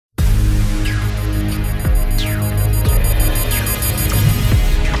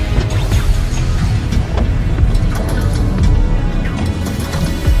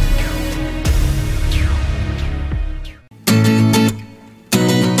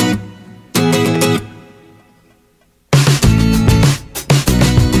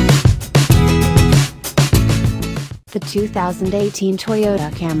2018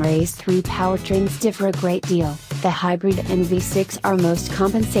 Toyota Camry's three powertrains differ a great deal. The hybrid and V6 are most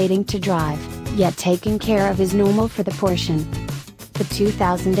compensating to drive, yet taking care of is normal for the Porsche. The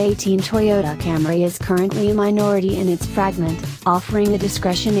 2018 Toyota Camry is currently a minority in its fragment, offering a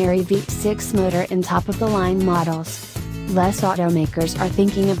discretionary V6 motor in top-of-the-line models. Less automakers are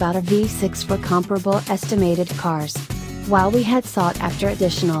thinking about a V6 for comparable estimated cars. While we had sought after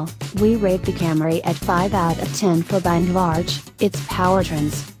additional, we rate the Camry at 5 out of 10 for by and large. Its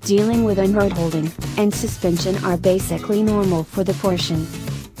powertrains, dealing with on-road holding, and suspension are basically normal for the Porsche.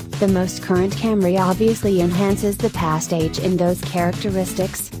 The most current Camry obviously enhances the past age in those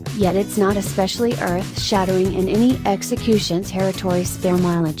characteristics, yet it's not especially earth-shattering in any execution territory spare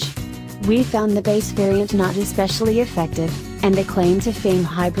mileage. We found the base variant not especially effective, and the claim to fame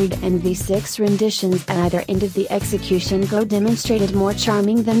hybrid and V6 renditions at either end of the execution go demonstrated more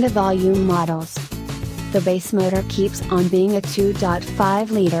charming than the volume models. The base motor keeps on being a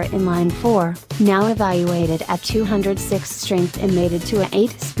 2.5-liter inline-4, now evaluated at 206 strength and mated to a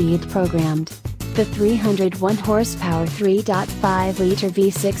 8-speed programmed. The 301 horsepower 3.5-liter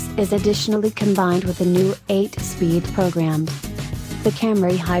V6 is additionally combined with a new 8-speed programmed. The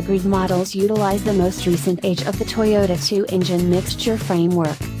Camry hybrid models utilize the most recent age of the Toyota 2-engine mixture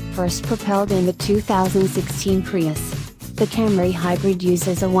framework, first propelled in the 2016 Prius. The Camry hybrid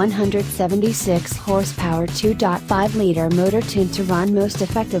uses a 176 horsepower 2.5-liter motor tuned to run most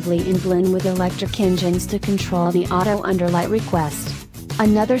effectively in blend with electric engines to control the auto underlight request.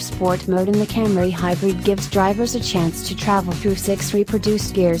 Another sport mode in the Camry hybrid gives drivers a chance to travel through 6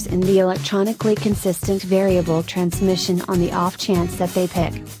 reproduced gears in the electronically consistent variable transmission on the off chance that they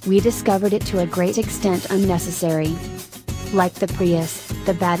pick. We discovered it to a great extent unnecessary. Like the Prius,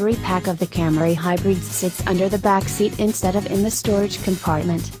 the battery pack of the Camry hybrid sits under the back seat instead of in the storage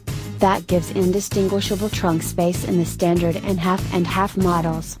compartment. That gives indistinguishable trunk space in the standard and half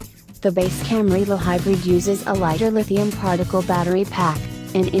models. The base Camry low hybrid uses a lighter lithium particle battery pack,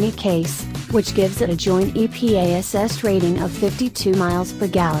 in any case, which gives it a joint EPA-assessed rating of 52 miles per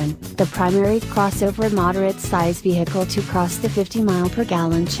gallon, the primary crossover moderate-size vehicle to cross the 50 mile per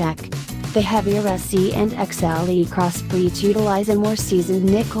gallon check. The heavier SE and XLE crossbreeds utilize a more seasoned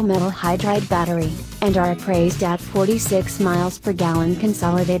nickel metal hydride battery, and are appraised at 46 miles per gallon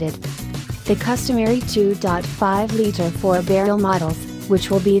consolidated. The customary 2.5-liter 4-barrel models, which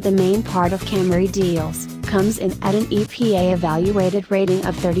will be the main part of Camry deals, comes in at an EPA-evaluated rating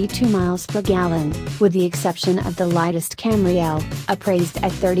of 32 miles per gallon, with the exception of the lightest Camry L, appraised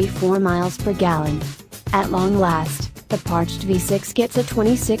at 34 miles per gallon. At long last, the parched V6 gets a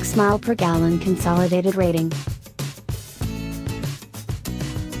 26 mile per gallon consolidated rating.